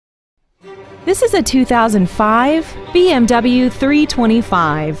This is a 2005 BMW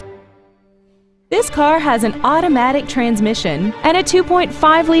 325. This car has an automatic transmission and a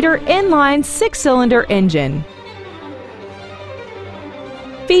 2.5-liter inline 6-cylinder engine.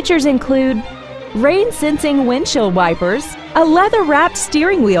 Features include rain-sensing windshield wipers, a leather-wrapped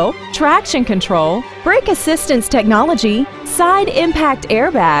steering wheel, traction control, brake assistance technology, side impact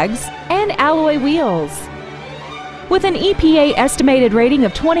airbags, and alloy wheels. With an EPA estimated rating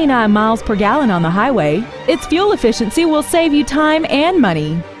of 29 miles per gallon on the highway, its fuel efficiency will save you time and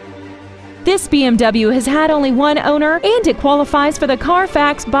money. This BMW has had only one owner and it qualifies for the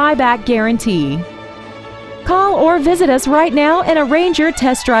Carfax buyback guarantee. Call or visit us right now and arrange your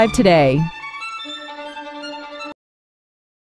test drive today.